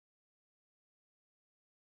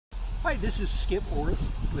Hi, this is Skip Orth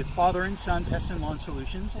with Father and Son Pest and Lawn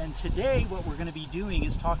Solutions, and today what we're going to be doing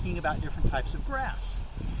is talking about different types of grass.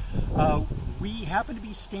 We happen to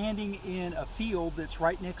be standing in a field that's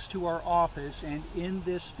right next to our office, and in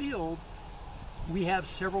this field we have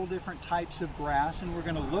several different types of grass, and we're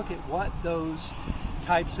going to look at what those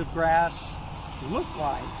types of grass look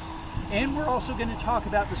like. And we're also going to talk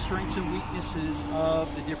about the strengths and weaknesses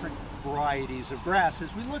of the different varieties of grass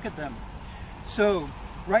as we look at them. So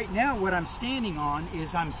right now what I'm standing on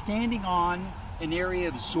is an area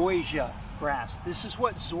of zoysia grass. This is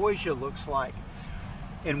what zoysia looks like.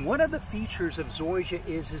 And one of the features of zoysia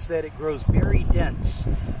is that it grows very dense.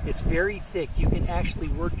 It's very thick. You can actually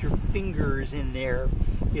work your fingers in there.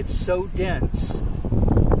 It's so dense.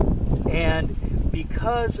 And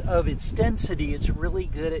because of its density, it's really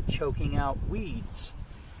good at choking out weeds.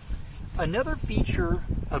 Another feature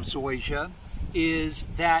of zoysia is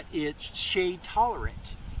that it's shade tolerant.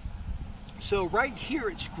 So right here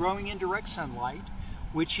it's growing in direct sunlight,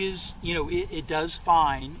 which is, it does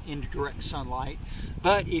fine in direct sunlight.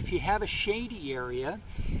 But if you have a shady area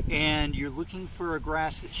and you're looking for a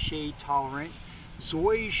grass that's shade tolerant,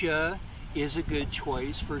 zoysia is a good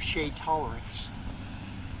choice for shade tolerance.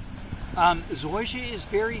 Zoysia is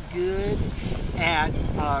very good at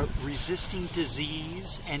resisting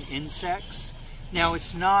disease and insects. Now,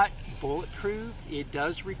 it's not bulletproof. It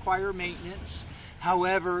does require maintenance.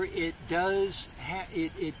 However, it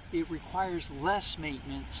requires less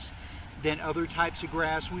maintenance than other types of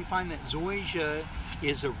grass. We find that zoysia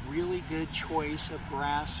is a really good choice of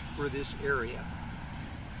grass for this area.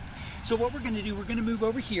 So what we're going to do, we're going to move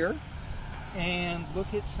over here and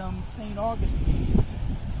look at some St. Augustine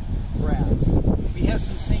grass. We have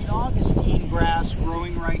some St. Augustine grass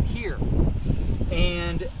growing right here.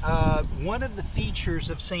 And one of the features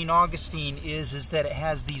of St. Augustine is that it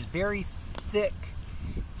has these very thick,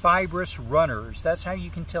 fibrous runners. That's how you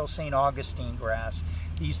can tell St. Augustine grass.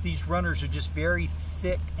 These runners are just very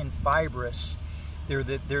thick and fibrous.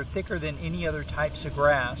 They're thicker than any other types of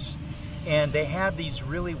grass. And they have these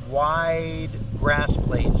really wide grass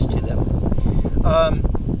blades to them.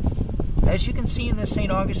 As you can see in the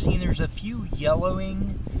St. Augustine, there's a few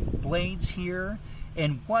yellowing blades here.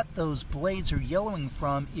 And what those blades are yellowing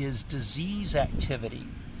from is disease activity.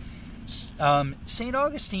 St.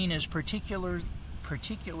 Augustine is particularly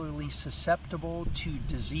susceptible to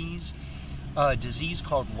disease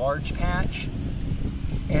called large patch.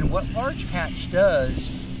 And what large patch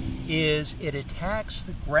does is it attacks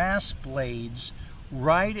the grass blades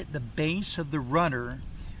right at the base of the runner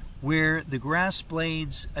where the grass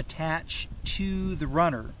blades attach to the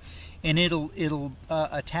runner. And it'll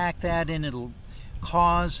attack that, and it'll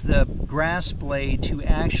cause the grass blade to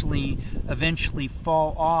actually eventually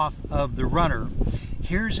fall off of the runner.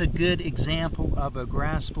 Here's a good example of a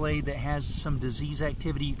grass blade that has some disease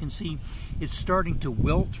activity. You can see it's starting to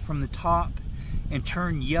wilt from the top and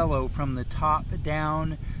turn yellow from the top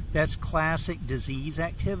down. That's classic disease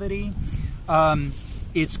activity.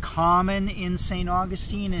 It's common in St.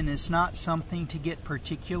 Augustine, and it's not something to get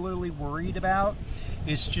particularly worried about.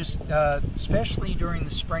 It's just, especially during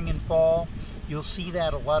the spring and fall, you'll see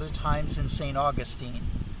that a lot of times in St. Augustine.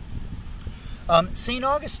 St.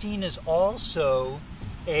 Augustine is also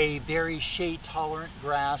a very shade-tolerant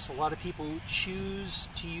grass. A lot of people choose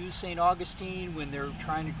to use St. Augustine when they're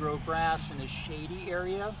trying to grow grass in a shady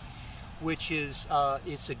area, which is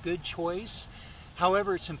it's a good choice.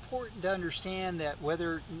 However, it's important to understand that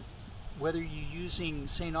whether you're using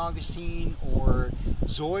St. Augustine or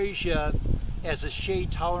zoysia as a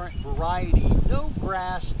shade-tolerant variety, no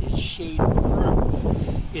grass is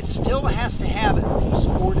shade-proof. It still has to have at least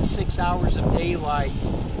 4 to 6 hours of daylight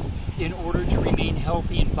in order to remain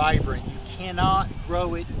healthy and vibrant. You cannot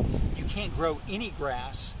grow it, you can't grow any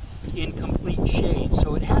grass in complete shade,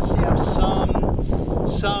 so it has to have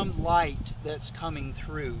some light that's coming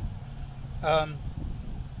through.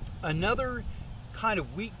 Another kind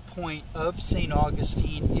of weak point of St.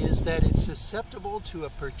 Augustine is that it's susceptible to a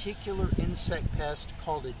particular insect pest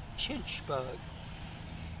called a chinch bug.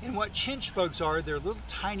 And what chinch bugs are, they're little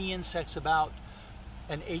tiny insects about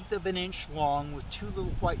 1/8 of an inch long with 2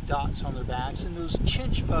 little white dots on their backs, and those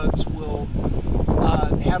chinch bugs will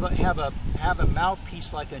have a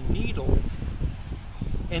mouthpiece like a needle,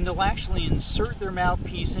 and they'll actually insert their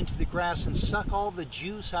mouthpiece into the grass and suck all the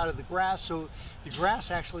juice out of the grass, so the grass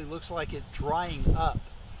actually looks like it's drying up.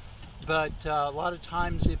 But a lot of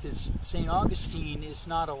times, if it's St. Augustine, it's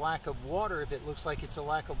not a lack of water. If it looks like it's a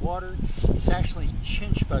lack of water, it's actually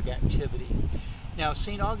chinch bug activity. Now,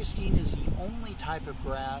 St. Augustine is the only type of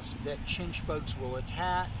grass that chinch bugs will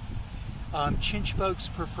attack. Chinch bugs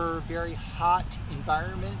prefer very hot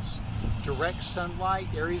environments, direct sunlight,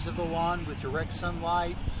 areas of the lawn with direct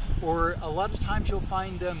sunlight, or a lot of times you'll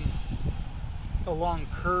find them along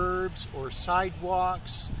curbs or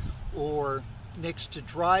sidewalks or next to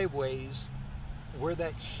driveways where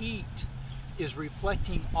that heat is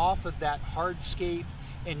reflecting off of that hardscape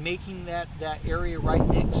and making that area right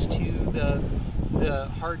next to the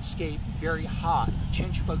hardscape very hot.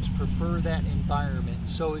 Chinch bugs prefer that environment.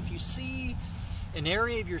 So if you see an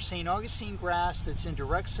area of your St. Augustine grass that's in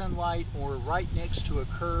direct sunlight or right next to a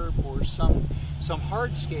curb or some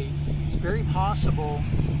hardscape, it's very possible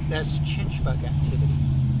that's chinch bug activity.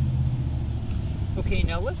 Okay,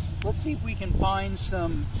 now let's see if we can find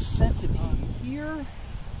some centipede.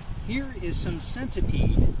 Here is some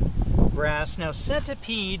centipede grass. Now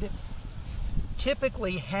centipede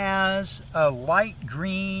typically has a light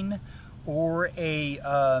green or a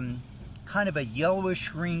kind of a yellowish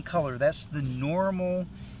green color. That's the normal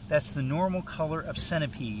color of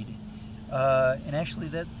centipede. And actually,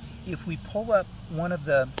 that if we pull up one of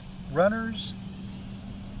the runners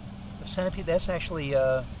of centipede, that's actually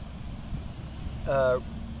a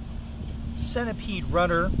centipede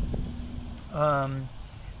runner,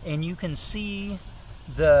 and you can see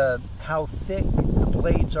how thick the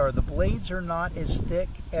blades are. The blades are not as thick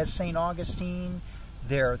as St. Augustine.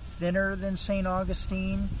 They're thinner than St.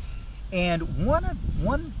 Augustine. And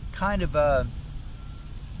one kind of a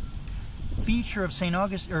feature of St.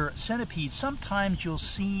 Augustine or centipede, sometimes you'll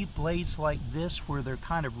see blades like this where they're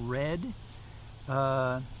kind of red.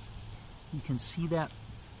 You can see that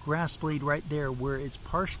grass blade right there where it's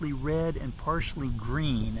partially red and partially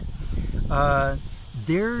green.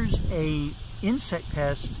 There's a insect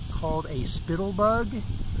pest called a spittlebug,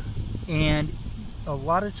 and a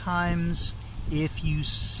lot of times if you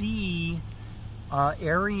see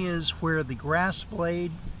areas where the grass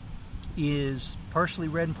blade is partially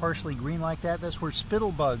red and partially green like that, that's where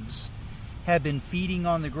spittlebugs have been feeding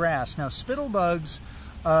on the grass. Now spittlebug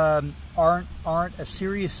aren't a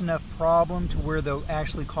serious enough problem to where they'll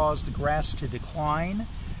actually cause the grass to decline,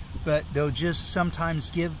 but they'll just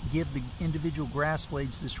sometimes give the individual grass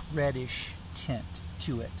blades this reddish tint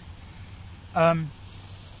to it.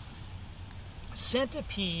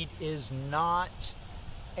 Centipede is not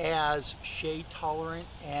as shade tolerant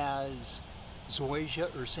as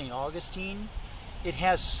zoysia or St. Augustine. It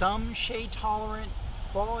has some shade tolerant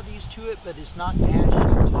qualities to it, but it's not as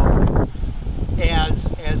shade tolerant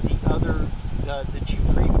as the two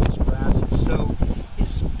previous grasses. So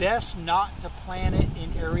it's best not to plant it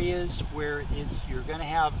in areas where you're going to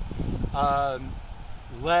have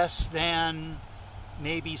less than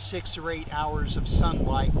maybe 6 or 8 hours of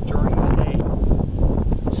sunlight during the day.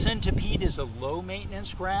 Centipede is a low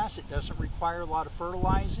maintenance grass. It doesn't require a lot of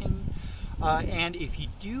fertilizing, and if you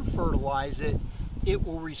do fertilize it, it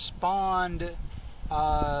will respond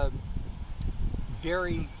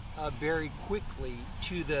very quickly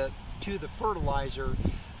to the fertilizer.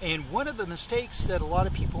 And one of the mistakes that a lot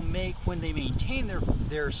of people make when they maintain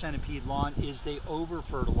their centipede lawn is they over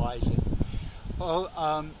fertilize it.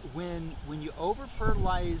 When you over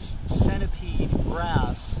fertilize centipede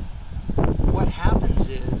grass, what happens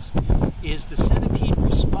is the centipede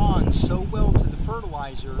responds so well to the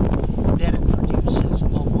fertilizer that it produces a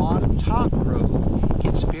lot of top growth,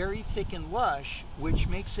 gets very thick and lush, which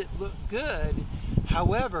makes it look good.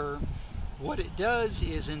 However, what it does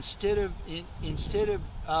is instead of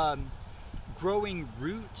growing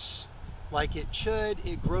roots like it should,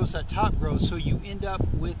 it grows that top growth, so you end up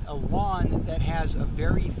with a lawn that has a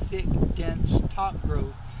very thick, dense top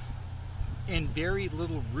growth and very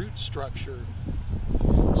little root structure.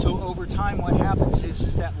 So over time what happens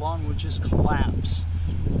is that lawn will just collapse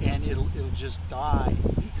and it'll just die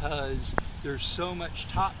because there's so much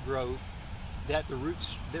top growth that the root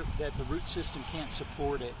system can't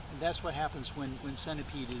support it. And that's what happens when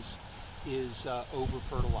centipede is over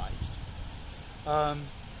fertilized.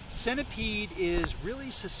 Centipede is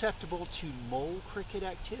really susceptible to mole cricket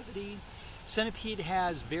activity. Centipede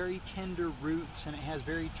has very tender roots and it has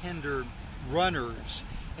very tender runners,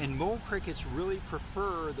 and mole crickets really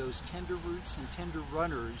prefer those tender roots and tender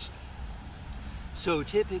runners. So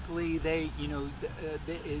typically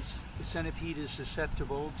centipede is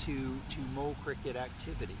susceptible to mole cricket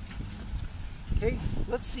activity. Okay,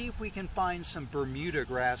 let's see if we can find some Bermuda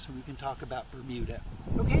grass and we can talk about Bermuda.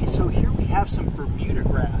 Okay, so here we have some Bermuda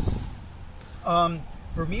grass.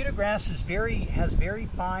 Bermuda grass has very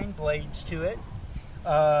fine blades to it,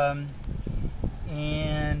 and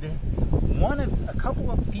a couple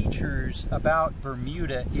of features about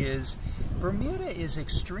Bermuda is Bermuda is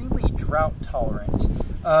extremely drought tolerant.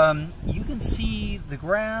 You can see the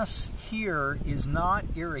grass here is not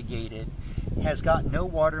irrigated, has got no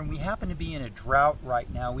water, and we happen to be in a drought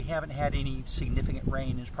right now. We haven't had any significant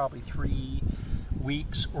rain. It's probably 3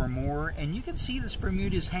 weeks or more, and you can see this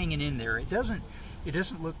Bermuda is hanging in there. It doesn't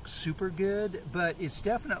look super good, but it's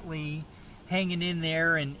definitely hanging in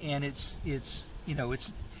there, and it's you know,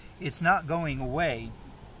 it's not going away.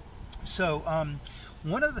 So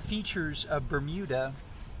one of the features of Bermuda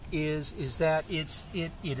is that it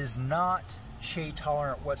is not shade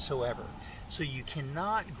tolerant whatsoever. So you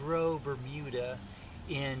cannot grow Bermuda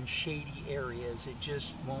in shady areas. It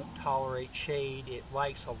just won't tolerate shade. It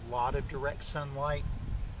likes a lot of direct sunlight.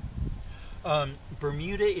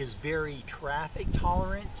 Bermuda is very traffic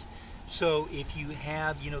tolerant. So if you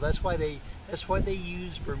have, you know, that's why they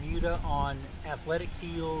use Bermuda on athletic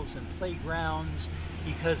fields and playgrounds,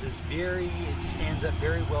 because it stands up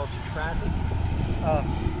very well to traffic.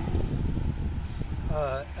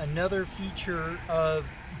 Another feature of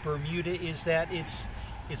Bermuda is that it's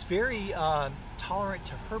very tolerant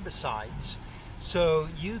to herbicides. So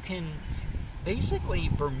you can basically,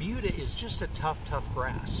 Bermuda is just a tough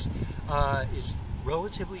grass.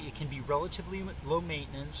 It can be relatively low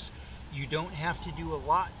maintenance. You don't have to do a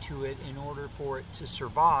lot to it in order for it to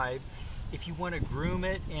survive. If you want to groom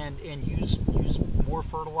it and use more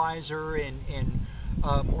fertilizer and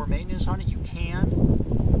more maintenance on it, you can.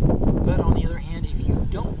 But on the other hand, if you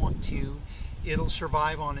don't want to, it'll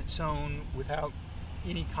survive on its own without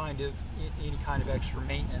any kind of extra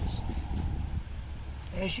maintenance.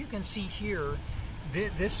 As you can see here,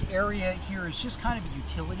 this area here is just kind of a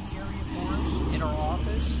utility area for us in our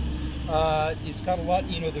office. It's got a lot,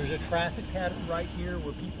 you know, there's a traffic pattern right here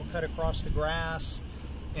where people cut across the grass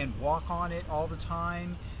and walk on it all the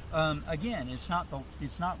time. Again, it's not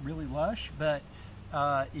really lush, but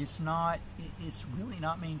it's really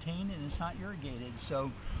not maintained, and it's not irrigated.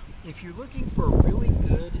 So if you're looking for a really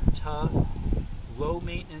good, tough, low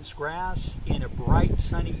maintenance grass in a bright,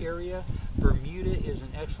 sunny area, Bermuda is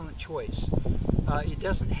an excellent choice. It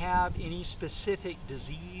doesn't have any specific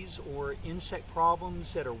disease or insect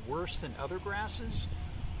problems that are worse than other grasses.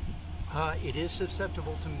 It is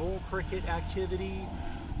susceptible to mole cricket activity,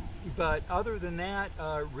 but other than that,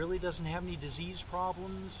 really doesn't have any disease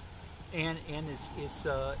problems, and it's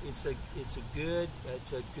a good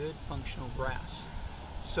functional grass.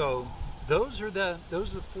 So those are the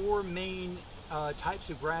 4 main types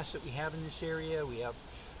of grass that we have in this area. We have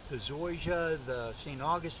the zoysia, the St.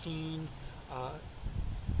 Augustine,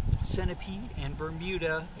 centipede, and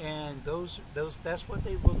Bermuda, and that's what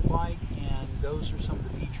they look like, and those are some of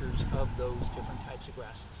the features of those different types of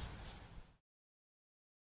grasses.